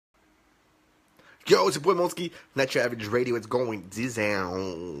Yo, it's your boy Monski, not your average radio. It's going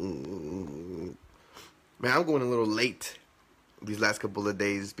down. Man, I'm going a little late these last couple of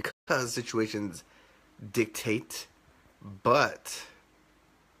days because situations dictate, but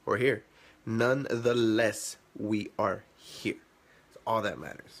we're here. Nonetheless, we are here. It's all that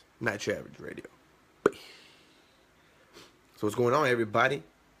matters. Not your average radio. So what's going on, everybody?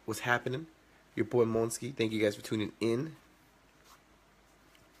 What's happening? Your boy Monski. Thank you guys for tuning in.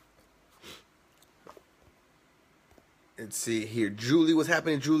 Let's see here. Julie, what's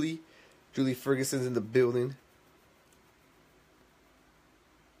happening, Julie? Julie Ferguson's in the building.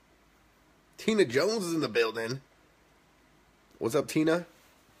 Tina Jones is in the building. What's up, Tina?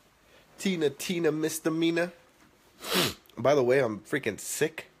 Tina, misdemeanor. By the way, I'm freaking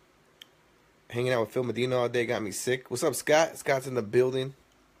sick. Hanging out with Phil Medina all day got me sick. What's up, Scott? Scott's in the building.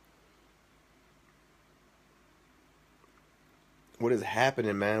 What is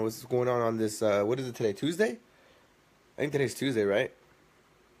happening, man? What's going on this, what is it today, Tuesday? I think today's Tuesday, right?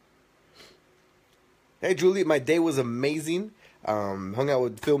 Hey, Julie, my day was amazing. Hung out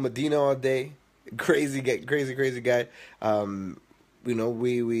with Phil Medina all day. Crazy guy. You know,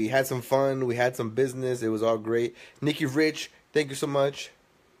 we had some fun. We had some business. It was all great. Nikki Rich, thank you so much.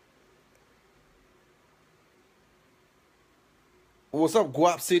 What's up,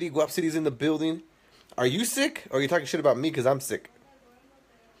 Guap City? Guap City's in the building. Are you sick? Or are you talking shit about me because I'm sick?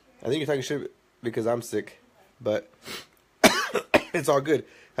 I think you're talking shit because I'm sick. But it's all good.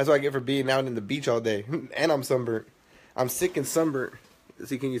 That's what I get for being out in the beach all day. And I'm sunburnt. I'm sick and sunburnt.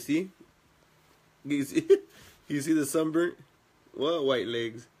 See, can you see? Can you see? Can you see the sunburnt? What white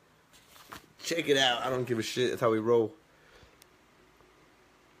legs? Check it out. I don't give a shit. That's how we roll.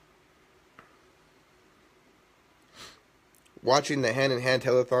 Watching the hand-in-hand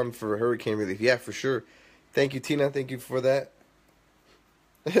telethon for hurricane relief. Yeah, for sure. Thank you, Tina. Thank you for that.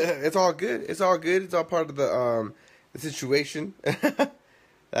 It's all good. It's all good. It's all part of the situation.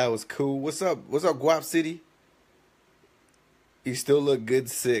 That was cool. What's up? What's up, Guap City? You still look good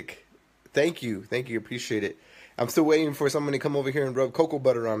sick. Thank you. Thank you. Appreciate it. I'm still waiting for someone to come over here and rub cocoa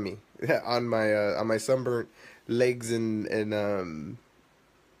butter on me. on my sunburnt legs and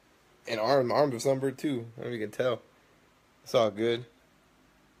arms are sunburnt too. I don't know if you can tell. It's all good.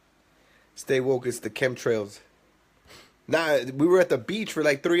 Stay woke. It's the chemtrails. Nah, we were at the beach for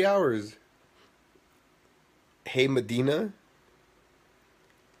like 3 hours. Hey, Medina.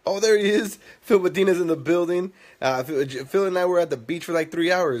 Oh, there he is. Phil Medina's in the building. Phil and I were at the beach for like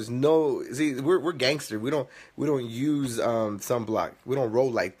 3 hours. No, see, we're gangster. We don't use sunblock. We don't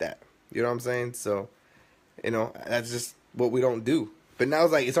roll like that. You know what I'm saying? So, you know, that's just what we don't do. But now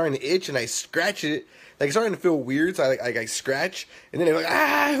it's like it's starting to itch, and I scratch it. Like it's starting to feel weird. So I scratch, and then it's like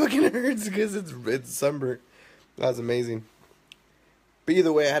it fucking hurts because it's sunburnt. That was amazing. But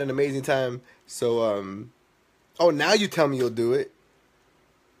either way, I had an amazing time. So oh, now you tell me you'll do it.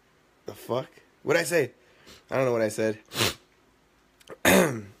 The fuck? What'd I say? I don't know what I said.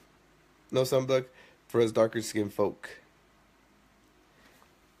 No sunblock for us darker skinned folk.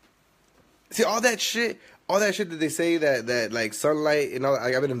 See, all that shit that they say that like sunlight and all,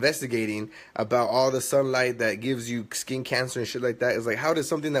 I've been investigating about all the sunlight that gives you skin cancer and shit like that. It's like, how does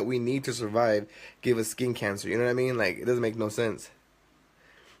something that we need to survive give us skin cancer? You know what I mean? Like, it doesn't make no sense.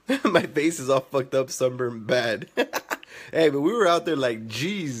 My face is all fucked up, sunburned bad. Hey, but we were out there like,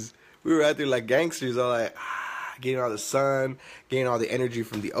 geez. We were out there like gangsters, all like, getting all the sun, getting all the energy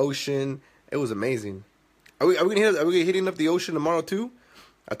from the ocean. It was amazing. Are we hitting up the ocean tomorrow too?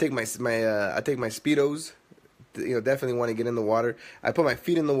 I take my speedos. You know, definitely want to get in the water. I put my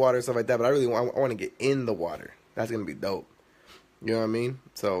feet in the water and stuff like that, but I want to get in the water. That's gonna be dope. You know what I mean?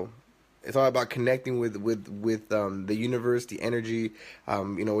 So it's all about connecting with the universe, the energy.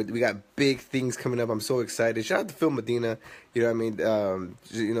 You know, we got big things coming up. I'm so excited. Shout out to Phil Medina. You know what I mean?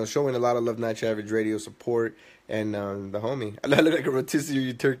 You know, showing a lot of love, not your average radio support, and the homie. I look like a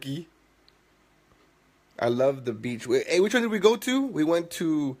rotisserie turkey. I love the beach. Hey, which one did we go to? We went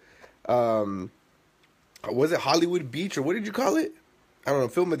to, was it Hollywood Beach or what did you call it? I don't know.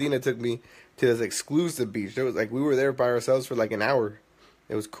 Phil Medina took me to this exclusive beach. There was like we were there by ourselves for like an hour.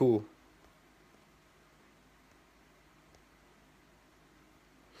 It was cool.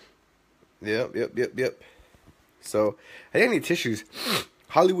 Yep. So, I didn't need tissues.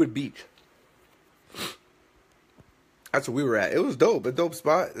 Hollywood Beach. That's where we were at. It was dope. A dope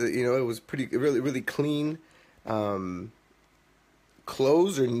spot. You know, it was really clean.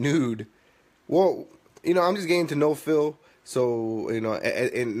 Clothes are nude. Well, you know, I'm just getting to know Phil. So, you know,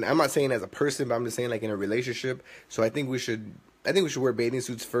 and I'm not saying as a person, but I'm just saying like in a relationship. So I think we should wear bathing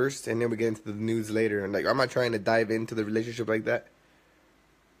suits first, and then we get into the nudes later. And like, I'm not trying to dive into the relationship like that.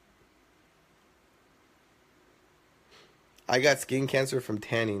 I got skin cancer from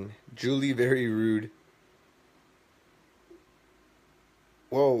tanning. Julie, very rude.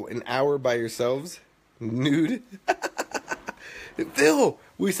 Whoa, an hour by yourselves? Nude? Phil,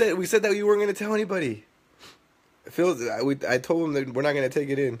 we said that you weren't gonna tell anybody. Phil, I told him that we're not gonna take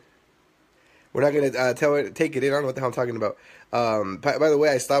it in. We're not gonna take it in. I don't know what the hell I'm talking about. By the way,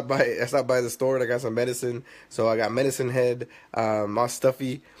 I stopped by the store and I got some medicine. So I got medicine head, all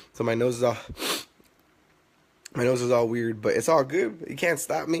stuffy. So my nose is all weird, but it's all good. You can't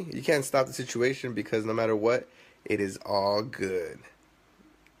stop me. You can't stop the situation because no matter what, it is all good.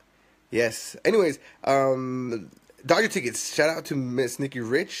 Yes. Anyways, Dodger tickets. Shout out to Miss Nikki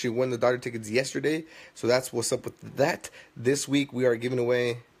Rich. She won the Dodger tickets yesterday. So that's what's up with that. This week we are giving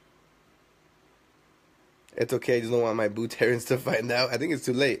away. It's okay. I just don't want my boo Terrence to find out. I think it's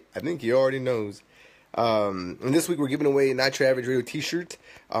too late. I think he already knows. And this week we're giving away a Not Your Average Radio T-shirt.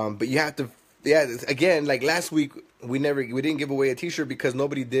 But you have to, again, like last week, we didn't give away a T-shirt because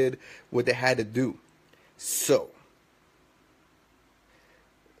nobody did what they had to do. So,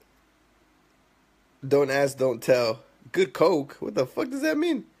 don't ask, don't tell. Good Coke. What the fuck does that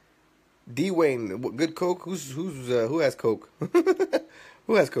mean? D Wayne. Good Coke. Who has Coke?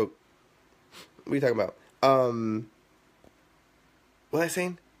 Who has Coke? What are you talking about? What was I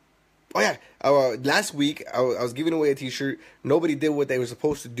saying? Oh yeah, last week I was giving away a T-shirt. Nobody did what they were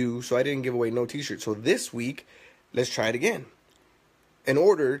supposed to do, so I didn't give away no T-shirt. So this week, let's try it again. In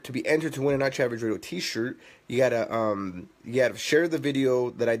order to be entered to win a Not Your Average Radio T-shirt, you gotta share the video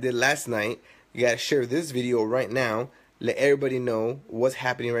that I did last night. You gotta share this video right now. Let everybody know what's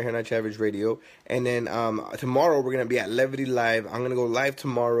happening right here on Not Your Average Radio. And then tomorrow we're gonna be at Levity Live. I'm gonna go live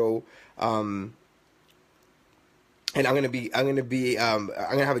tomorrow. And I'm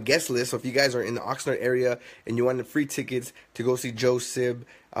gonna have a guest list. So if you guys are in the Oxnard area and you want the free tickets to go see Joe Sib,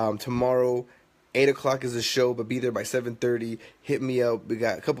 tomorrow, 8 o'clock is the show, but be there by 7:30. Hit me up. We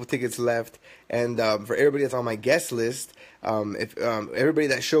got a couple tickets left. And for everybody that's on my guest list, if everybody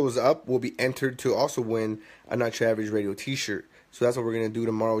that shows up will be entered to also win a Not Your Average Radio T-shirt. So that's what we're gonna do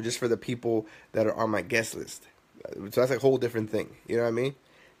tomorrow, just for the people that are on my guest list. So that's a whole different thing. You know what I mean?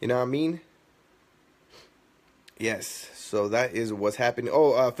 You know what I mean? Yes, so that is what's happening.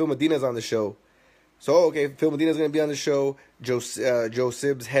 Oh, Phil Medina's on the show. So, okay, Phil Medina's going to be on the show. Joe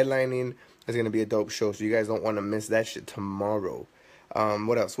Sib's headlining. It's going to be a dope show, so you guys don't want to miss that shit tomorrow.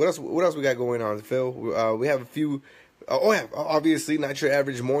 What else? What else we got going on, Phil? We have a few. Oh, yeah, obviously, Not Your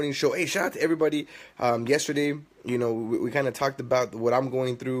Average Morning Show. Hey, shout out to everybody. Yesterday, you know, we kind of talked about what I'm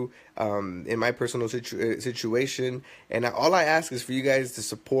going through in my personal situation. And all I ask is for you guys to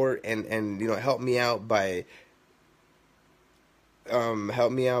support and you know, help me out by... I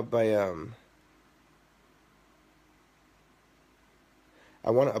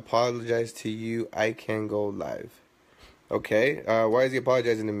want to apologize to you. I can go live. Okay. Why is he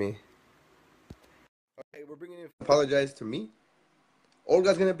apologizing to me? Okay, we're bringing in apologize to me.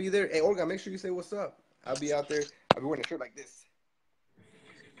 Olga's gonna be there. Hey, Olga, make sure you say what's up. I'll be out there. I'll be wearing a shirt like this.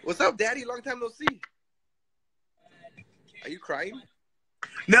 What's up, Daddy? Long time no see. Are you crying?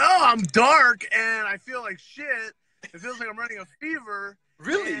 No, I'm dark and I feel like shit. It feels like I'm running a fever.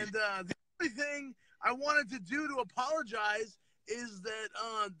 Really? And the only thing I wanted to do to apologize is that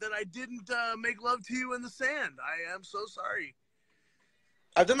I didn't make love to you in the sand. I am so sorry.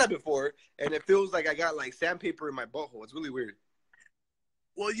 I've done that before, and it feels like I got like sandpaper in my butthole. It's really weird.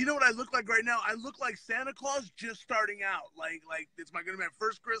 Well, you know what I look like right now? I look like Santa Claus just starting out. Like it's gonna be my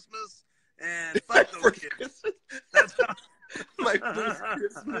first Christmas, and fuck those kids. Christmas? That's how... my first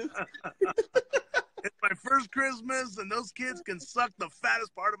Christmas. It's my first Christmas, and those kids can suck the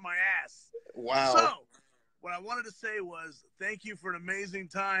fattest part of my ass. Wow. So, what I wanted to say was thank you for an amazing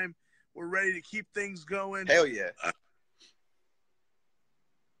time. We're ready to keep things going. Hell yeah.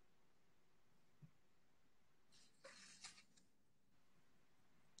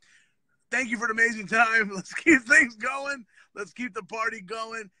 Thank you for an amazing time. Let's keep things going. Let's keep the party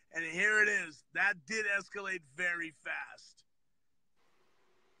going. And here it is. That did escalate very fast.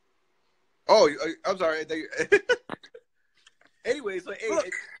 Oh, I'm sorry. Anyway, so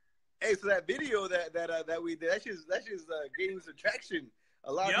hey, so that video that we did, that's just gaining some traction.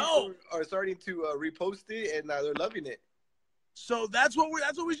 A lot of people are starting to repost it, and they're loving it. So that's what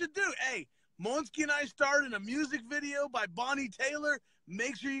we should do. Hey, Monski and I started a music video by Bonnie Taylor.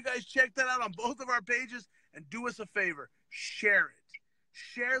 Make sure you guys check that out on both of our pages, and do us a favor, share it.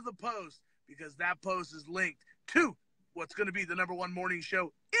 Share the post, because that post is linked to what's going to be the #1 morning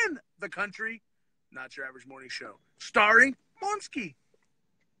show in the country, Not Your Average Morning Show, starring Monski.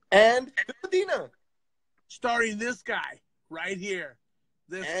 And Medina. Starring this guy right here.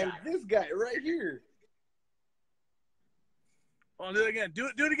 This guy right here. Oh, do it again. Do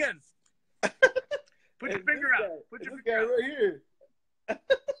it again. Put your finger out. Put your finger out. Right here.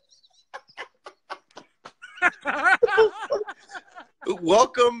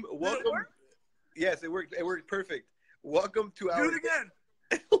 Welcome. Did it work? Yes, it worked. It worked perfect. Welcome to our. Do it again.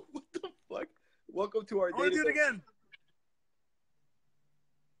 What the fuck? Welcome to our. I want to do it again.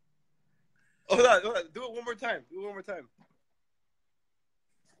 Hold on. Do it one more time.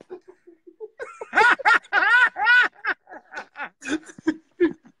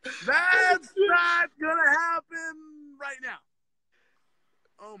 That's not gonna happen right now.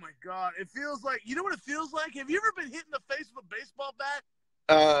 Oh my God! It feels like, you know what it feels like? Have you ever been hit in the face with a baseball bat?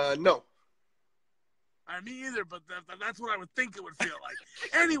 No. Me either, but that's what I would think it would feel like.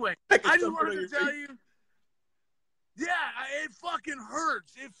 Anyway, I just wanted to tell you. Yeah, it fucking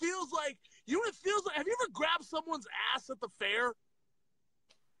hurts. It feels like, you know what it feels like? Have you ever grabbed someone's ass at the fair?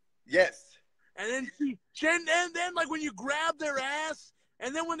 Yes. And then like when you grab their ass,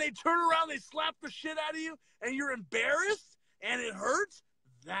 and then when they turn around, they slap the shit out of you, and you're embarrassed, and it hurts.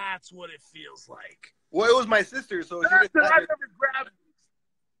 That's what it feels like. Well, it was my sister, so I've never grabbed.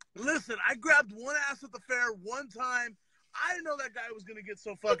 Listen, I grabbed one ass at the fair one time. I didn't know that guy was gonna get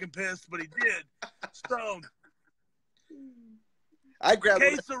so fucking pissed, but he did. So I grabbed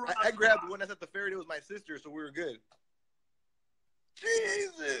one ass at the fair, and it was my sister, so we were good.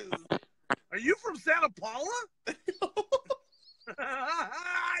 Jesus. Are you from Santa Paula?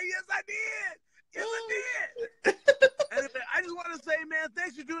 Yes, I did. Yes, I did. Anyway, I just want to say, man,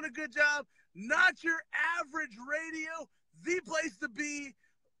 thanks for doing a good job. Not Your Average Radio, the place to be,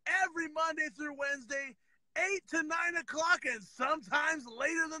 every Monday through Wednesday, 8 to 9 o'clock, and sometimes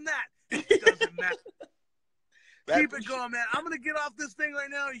later than that. It doesn't matter. Keep it going, man. I'm going to get off this thing right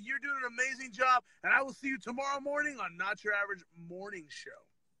now. You're doing an amazing job, and I will see you tomorrow morning on Not Your Average Morning Show.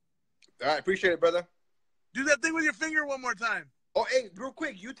 All right, appreciate it, brother. Do that thing with your finger one more time. Oh, hey, real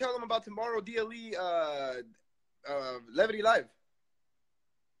quick, you tell them about tomorrow, DLE, Levity Live.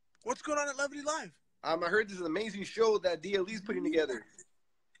 What's going on at Levity Live? I heard this is an amazing show that DLE's putting together.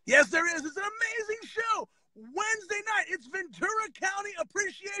 Yes, there is. It's an amazing show. Wednesday night, it's Ventura County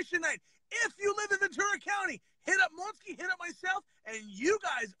Appreciation Night. If you live in Ventura County, hit up Monski, hit up myself, and you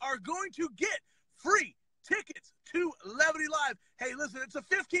guys are going to get free tickets to Levity Live. Hey, listen, it's a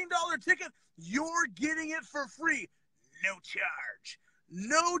 $15 ticket. You're getting it for free. No charge.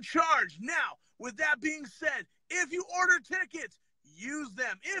 No charge. Now, with that being said, if you order tickets, use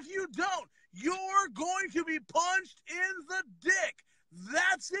them. If you don't, you're going to be punched in the dick.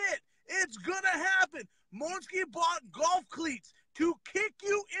 That's it. It's going to happen. Monski bought golf cleats to kick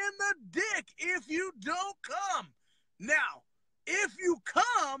you in the dick if you don't come. Now, if you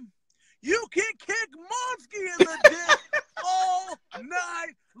come, you can kick Monski in the dick all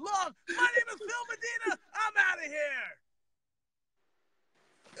night long. My name is Phil Medina. I'm out of here.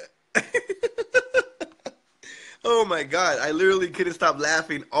 Oh my God, I literally couldn't stop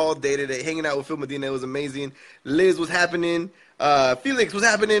laughing all day today. Hanging out with Phil Medina, it was amazing. Liz was happening. Felix was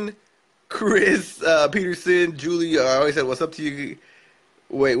happening. Chris Peterson, Julie, I always said, what's up to you?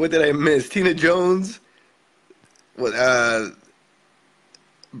 Wait, what did I miss? Tina Jones. What?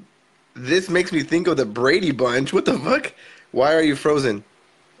 This makes me think of the Brady Bunch. What the fuck? Why are you frozen?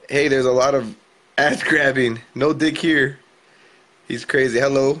 Hey, there's a lot of ass grabbing. No dick here. He's crazy.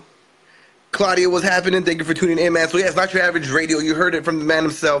 Hello. Claudia, what's happening? Thank you for tuning in, man. So, yeah, it's Not Your Average Radio. You heard it from the man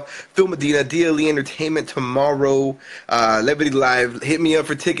himself, Phil Medina, DLE Entertainment tomorrow, Levity Live. Hit me up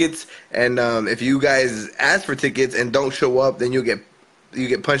for tickets, and if you guys ask for tickets and don't show up, then you get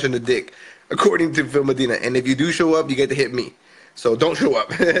punched in the dick, according to Phil Medina. And if you do show up, you get to hit me. So don't show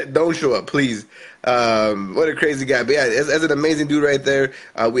up. Don't show up, please. What a crazy guy. But, yeah, as an amazing dude right there.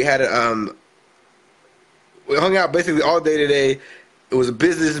 We had we hung out basically all day today. It was a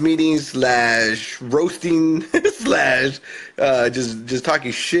business meeting / roasting / just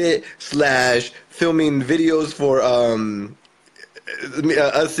talking shit / filming videos for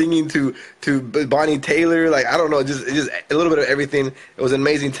us singing to Bonnie Taylor. Like, I don't know, just a little bit of everything. It was an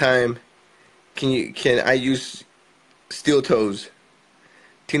amazing time. Can I use steel toes?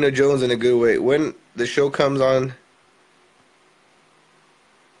 Tina Jones in a good way. When the show comes on.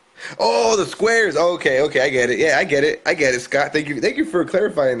 Oh, the squares. Okay, I get it. Yeah, I get it, Scott. Thank you for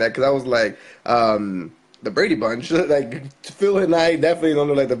clarifying that, because I was like, the Brady Bunch. Like, Phil and I definitely don't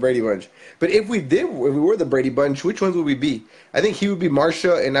look like the Brady Bunch. But if we were the Brady Bunch, which ones would we be? I think he would be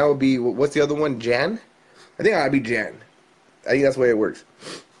Marsha, and I would be, what's the other one? Jan? I think I'd be Jan. I think that's the way it works.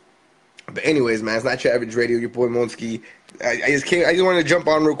 But anyways, man, it's Not Your Average Radio. Your boy Monski. I just wanted to jump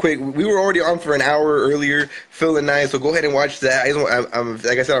on real quick. We were already on for an hour earlier, Phil and I. So go ahead and watch that.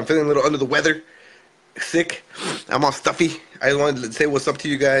 Like I said, I'm feeling a little under the weather, sick. I'm all stuffy. I just wanted to say what's up to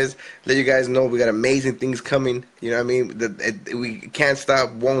you guys. Let you guys know we got amazing things coming. You know what I mean? We can't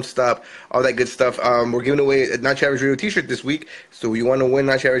stop, won't stop, all that good stuff. We're giving away a Not Your Average Radio T-shirt this week. So you want to win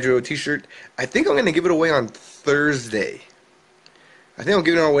Not Your Average Radio T-shirt? I think I'm gonna give it away on Thursday. I think I'm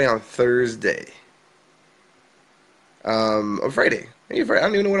giving it away on Thursday. Or Friday. Maybe Friday. I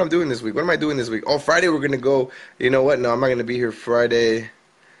don't even know what I'm doing this week. What am I doing this week? Oh, Friday we're gonna go. You know what? No, I'm not gonna be here Friday.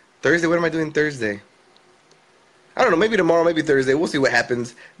 Thursday. What am I doing Thursday? I don't know. Maybe tomorrow. Maybe Thursday. We'll see what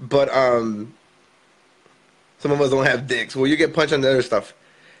happens. But some of us don't have dicks. Well, you get punched on the other stuff.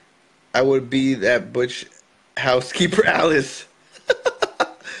 I would be that butch housekeeper Alice.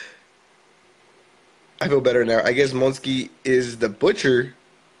 I feel better now. I guess Monski is the butcher.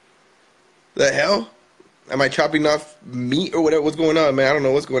 The hell? Am I chopping off meat or whatever? What's going on, man? I don't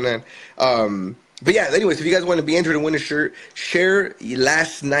know what's going on. But yeah, anyways, if you guys want to be entered to win a shirt, share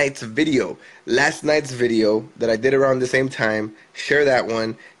last night's video. Last night's video that I did around the same time. Share that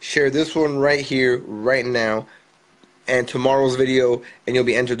one. Share this one right here, right now. And tomorrow's video, and you'll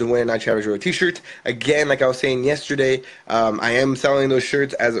be entered to win a Not Your Average Radio t-shirt. Again, like I was saying yesterday, I am selling those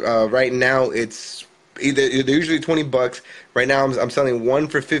shirts as right now. It's they're usually $20. Right now, I'm selling one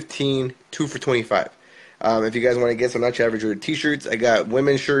for 15, two for 25. If you guys want to get some Not Your Average Radio t-shirts, I got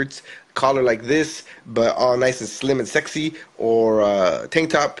women's shirts, collar like this, but all nice and slim and sexy, or tank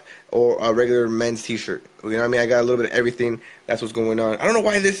top, or a regular men's t-shirt. You know what I mean? I got a little bit of everything. That's what's going on. I don't know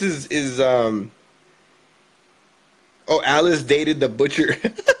why this is oh, Alice dated the butcher.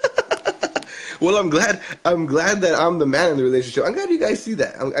 Well, I'm glad that I'm the man in the relationship. I'm glad you guys see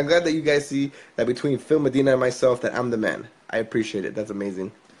that. I'm glad that you guys see that between Phil Medina and myself that I'm the man. I appreciate it. That's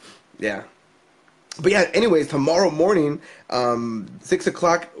amazing. Yeah. But yeah, anyways, tomorrow morning, 6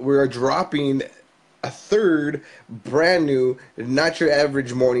 o'clock, we're dropping a third brand new Not Your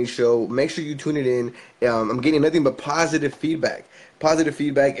Average morning show. Make sure you tune it in. I'm getting nothing but positive feedback. Positive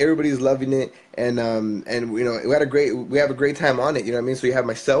feedback. Everybody's loving it, and you know we have a great time on it. You know what I mean? So you have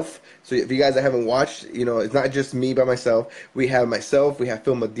myself. So if you guys that haven't watched, you know it's not just me by myself. We have myself. We have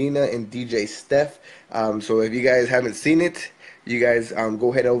Phil Medina and DJ Steph. So if you guys haven't seen it, you guys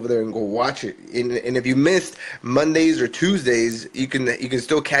go head over there and go watch it. And if you missed Mondays or Tuesdays, you can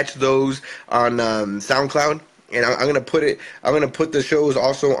still catch those on SoundCloud. And I'm gonna put the shows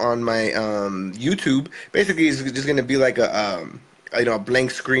also on my YouTube. Basically, it's just gonna be like a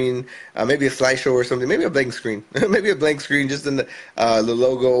blank screen, maybe a slideshow or something, maybe a blank screen, maybe a blank screen, just in the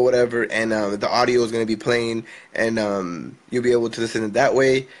logo or whatever, and the audio is gonna be playing, and you'll be able to listen to it that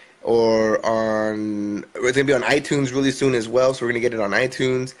way. Or it's gonna be on iTunes really soon as well, so we're gonna get it on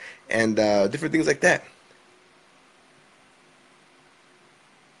iTunes and different things like that.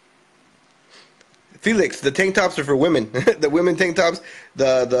 Felix, the tank tops are for women. The women tank tops,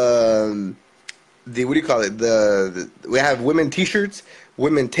 the what do you call it? We have women t-shirts,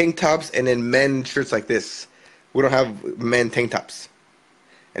 women tank tops, and then men shirts like this. We don't have men tank tops.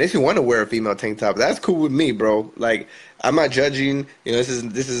 And if you want to wear a female tank top, that's cool with me, bro. Like, I'm not judging. You know, this is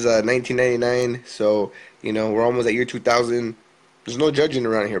 1999, so you know we're almost at year 2000. There's no judging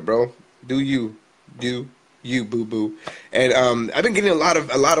around here, bro. Do you, boo boo? And I've been getting a lot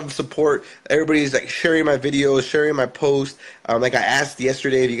of support. Everybody's like sharing my videos, sharing my posts. Like I asked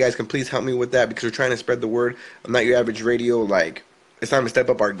yesterday if you guys can please help me with that because we're trying to spread the word. I'm Not Your Average Radio. Like, it's time to step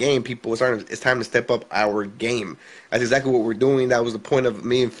up our game, people. It's time to step up our game. That's exactly what we're doing. That was the point of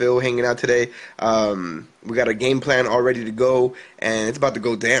me and Phil hanging out today. We got a game plan all ready to go, and it's about to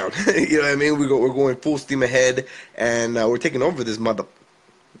go down. You know what I mean? We're going full steam ahead, and we're taking over this mother.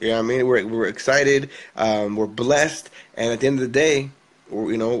 You know what I mean? We're excited. We're blessed, and at the end of the day,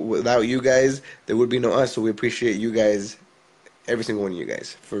 you know, without you guys, there would be no us. So we appreciate you guys, every single one of you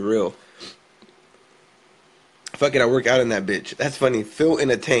guys, for real. Fuck it, I work out in that bitch. That's funny. Phil in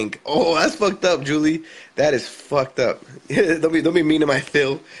a tank. Oh, that's fucked up, Julie. That is fucked up. Don't be mean to my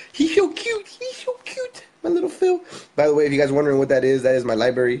Phil. He's so cute. He's so cute. My little Phil. By the way, if you guys are wondering what that is my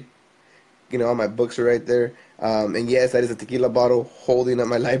library. You know, all my books are right there. And yes, that is a tequila bottle holding up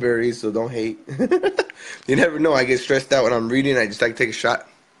my library, so don't hate. You never know. I get stressed out when I'm reading. I just like to take a shot.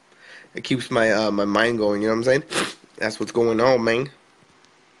 It keeps my my mind going, you know what I'm saying? That's what's going on, man.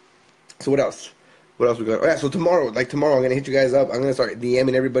 So what else? What else we got? Oh yeah, so tomorrow, I'm gonna hit you guys up. I'm gonna start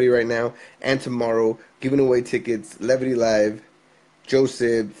DMing everybody right now, and tomorrow giving away tickets. Levity Live,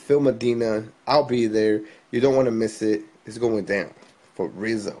 Joseph, Phil Medina. I'll be there. You don't want to miss it. It's going down for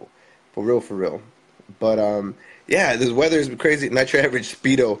Rizzo, for real. But yeah, this weather is crazy. Not your average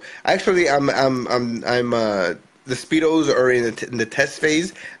speedo. Actually, the speedos are in the test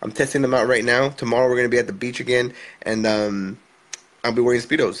phase. I'm testing them out right now. Tomorrow we're gonna be at the beach again, and I'll be wearing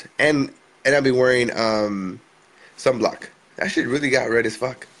speedos and I'll be wearing sunblock. That shit really got red as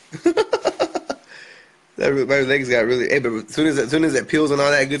fuck. My legs got really. Hey, but as soon as it peels and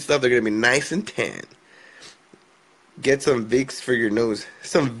all that good stuff, they're gonna be nice and tan. Get some Vicks for your nose.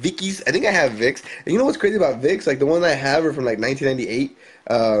 Some Vickies. I think I have Vicks. And you know what's crazy about Vicks? Like the one I have are from like 1998,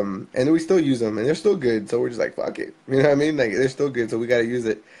 and we still use them, and they're still good. So we're just like, fuck it. You know what I mean? Like they're still good, so we gotta use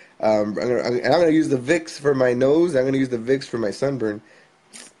it. I'm gonna use the Vicks for my nose. I'm gonna use the Vicks for my sunburn.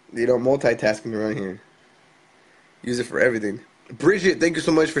 You know, multitasking around here. Use it for everything. Bridget, thank you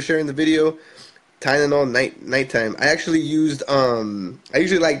so much for sharing the video. Tylenol nighttime. I actually used I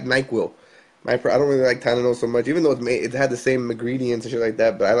usually like NyQuil. I don't really like Tylenol so much, even though it had the same ingredients and shit like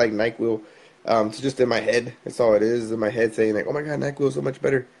that. But I like NyQuil. It's just in my head. That's all it is. In my head, saying like, "Oh my God, NyQuil is so much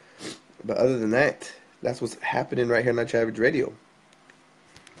better." But other than that, that's what's happening right here, Not Your Average Radio.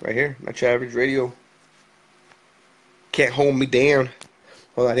 Right here, Not Your Average Radio. Can't hold me down.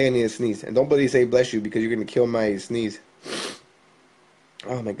 Hold on, I think I need to sneeze. And don't believe say bless you because you're gonna kill my sneeze.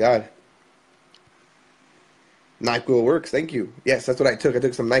 Oh my God. NyQuil works. Thank you. Yes, that's what I took. I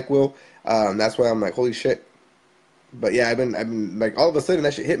took some NyQuil. That's why I'm like, holy shit. But yeah, I've been like, all of a sudden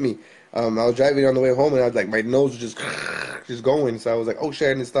that shit hit me. I was driving on the way home and I was like, my nose was just going. So I was like, oh shit,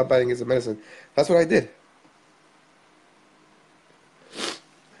 I need to stop by and get some medicine. That's what I did.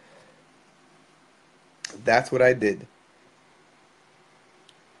 That's what I did.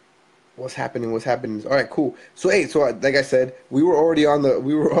 What's happening? What's happening? All right, cool. So hey, like I said, we were already on the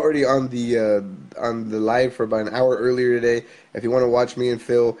live for about an hour earlier today. If you want to watch me and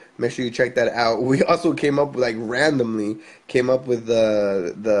Phil, make sure you check that out. We also came up with, like, randomly came up with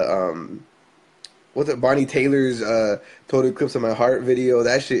the what's it, Bonnie Taylor's Total Eclipse of My Heart video.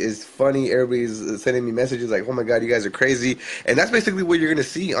 That shit is funny. Everybody's sending me messages like, oh my God, you guys are crazy. And that's basically what you're going to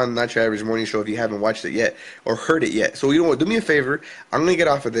see on Not Your Average Morning Show if you haven't watched it yet or heard it yet. So you know what, do me a favor. I'm going to get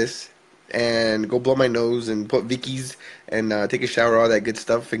off of this and go blow my nose and put Vicky's and take a shower, all that good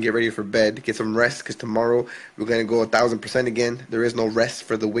stuff, and get ready for bed. Get some rest because tomorrow we're going to go 1,000% again. There is no rest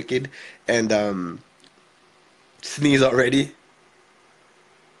for the wicked. And sneeze already.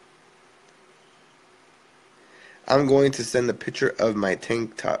 I'm going to send a picture of my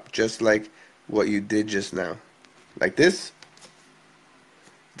tank top, just like what you did just now. Like this? Is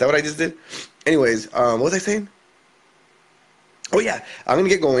that what I just did? Anyways, what was I saying? Oh yeah, I'm going to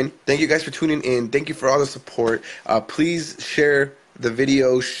get going. Thank you guys for tuning in. Thank you for all the support. Please share the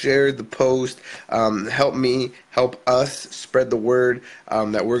video, share the post, help me, help us spread the word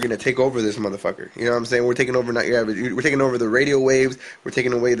that we're gonna take over this motherfucker. You know what I'm saying? We're taking over Not Your Average. We're taking over the radio waves. We're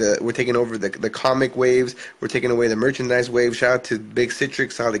taking over the comic waves. We're taking away the merchandise waves. Shout out to Big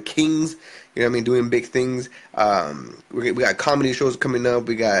Citrix, all the kings. You know what I mean? Doing big things. We got comedy shows coming up.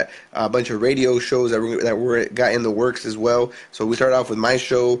 We got a bunch of radio shows that got in the works as well. So we started off with my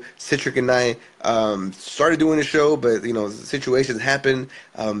show. Citric and I started doing a show, but you know, situations happen.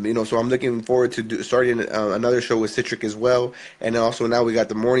 You know, so I'm looking forward to starting another show with Citric as well. And then also now we got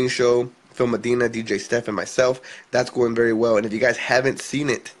the morning show. Phil Medina, DJ Steph, and myself. That's going very well. And if you guys haven't seen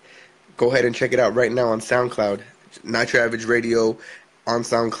it, go ahead and check it out right now on SoundCloud. Not Your Average Radio on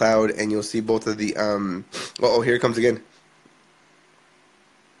SoundCloud, and you'll see both of the oh, here it comes again.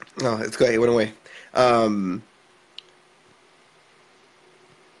 Oh, it's good. It went away.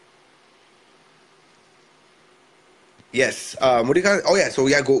 Yes. What do you guys? Oh yeah. So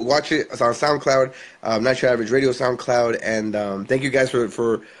yeah, go watch it. It's on SoundCloud. Not Your Average Radio SoundCloud. And thank you guys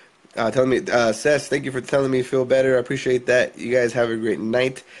for telling me, Seth. Thank you for telling me feel better. I appreciate that. You guys have a great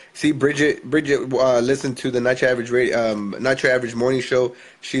night. See, Bridget, listened to the Not Your Average Radio, Not Your Average Morning Show.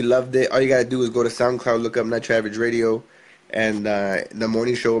 She loved it. All you gotta do is go to SoundCloud, look up Not Your Average Radio, and the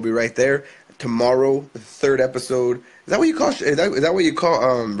morning show will be right there. Tomorrow, the third episode. Is that what you call? Is that what you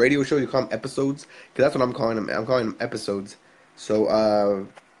call radio shows? You call them episodes? Because that's what I'm calling them. I'm calling them episodes. So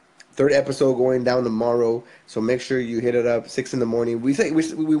third episode going down tomorrow. So make sure you hit it up 6 in the morning. We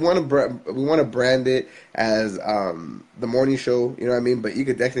want to brand it as the morning show. You know what I mean? But you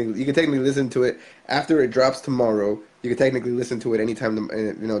could technically listen to it after it drops tomorrow. You could technically listen to it anytime.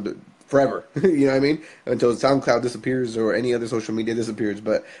 You know. Forever, you know what I mean? Until SoundCloud disappears or any other social media disappears.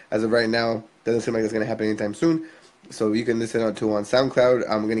 But as of right now, doesn't seem like it's going to happen anytime soon. So you can listen to on SoundCloud.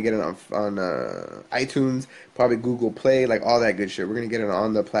 I'm going to get it on iTunes, probably Google Play, like all that good shit. We're going to get it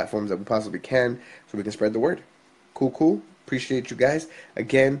on the platforms that we possibly can so we can spread the word. Cool. Appreciate you guys.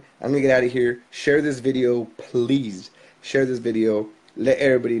 Again, I'm going to get out of here. Share this video, please. Share this video. Let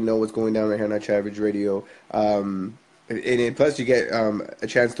everybody know what's going down right here on Not Your Average Radio. And plus, you get a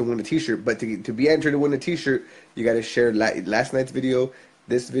chance to win a T-shirt. But to be entered to win a T-shirt, you got to share last night's video,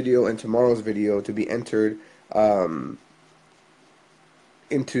 this video, and tomorrow's video to be entered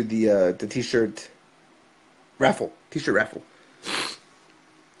into the T-shirt Raffle. T-shirt raffle.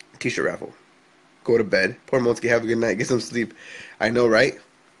 T-shirt raffle. Go to bed. Poor Monski, have a good night. Get some sleep. I know, right?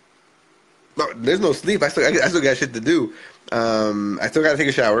 No, there's no sleep. I still got shit to do. I still gotta take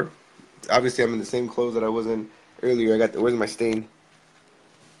a shower. Obviously, I'm in the same clothes that I was in earlier. Where's my stain?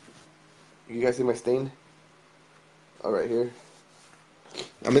 You guys see my stain? All right here.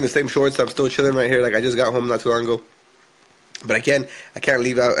 I'm in the same shorts. I'm still chilling right here. Like I just got home not too long ago. But I can't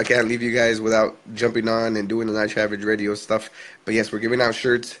leave you guys without jumping on and doing the Night Average Radio stuff. But yes, we're giving out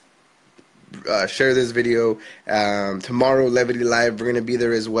shirts. Share this video. Tomorrow, Levity Live, we're gonna be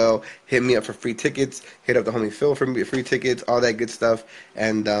there as well. Hit me up for free tickets. Hit up the homie Phil for free tickets. All that good stuff.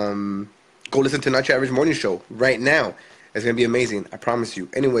 And go listen to Not Your Average Morning Show right now. It's gonna be amazing. I promise you.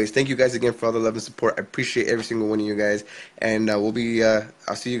 Anyways, thank you guys again for all the love and support. I appreciate every single one of you guys. And I'll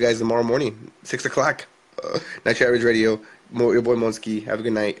see you guys tomorrow morning, 6 o'clock. Not Your Average Radio. Your boy Monski. Have a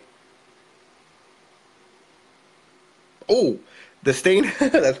good night. Oh, the stain.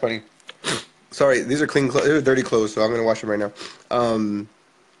 That's funny. Sorry, these are clean clothes. These are dirty clothes, so I'm gonna wash them right now.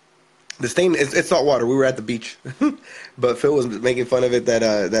 The stain, it's salt water. We were at the beach, but Phil was making fun of it that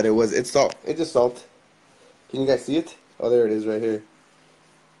it's salt. It's just salt. Can you guys see it? Oh, there it is, right here.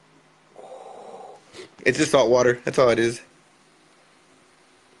 It's just salt water. That's all it is.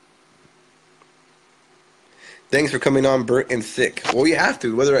 Thanks for coming on, burnt and sick. Well, you have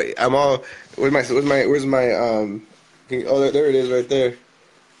to. I'm all. Where's my oh, there it is, right there.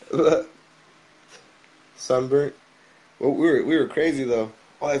 Sunburnt. Well, we were crazy though.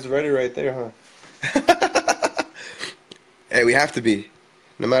 Oh, that's ready right there, huh? Hey, we have to be,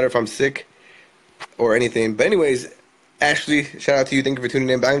 no matter if I'm sick or anything. But anyways, Ashley, shout out to you. Thank you for tuning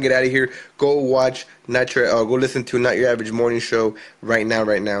in. But I'm gonna get out of here. Go go listen to Not Your Average Morning Show right now.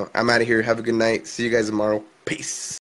 I'm out of here. Have a good night. See you guys tomorrow. Peace.